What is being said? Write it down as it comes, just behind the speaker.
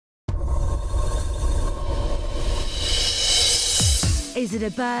Is it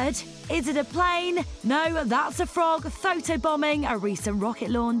a bird? Is it a plane? No, that's a frog photobombing a recent rocket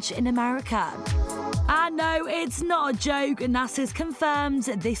launch in America. And no, it's not a joke. NASA's confirmed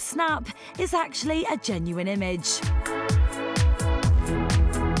this snap is actually a genuine image.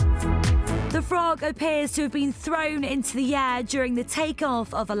 The frog appears to have been thrown into the air during the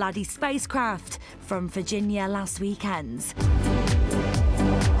takeoff of a Laddie spacecraft from Virginia last weekend.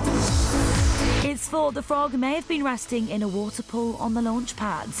 It's thought the frog may have been resting in a water pool on the launch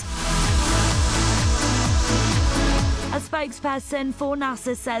pad. A spokesperson for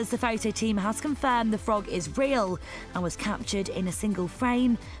NASA says the photo team has confirmed the frog is real and was captured in a single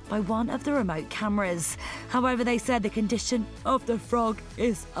frame by one of the remote cameras. However, they said the condition of the frog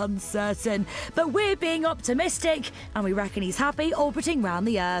is uncertain. But we're being optimistic and we reckon he's happy orbiting round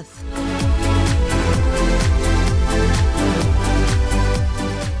the Earth.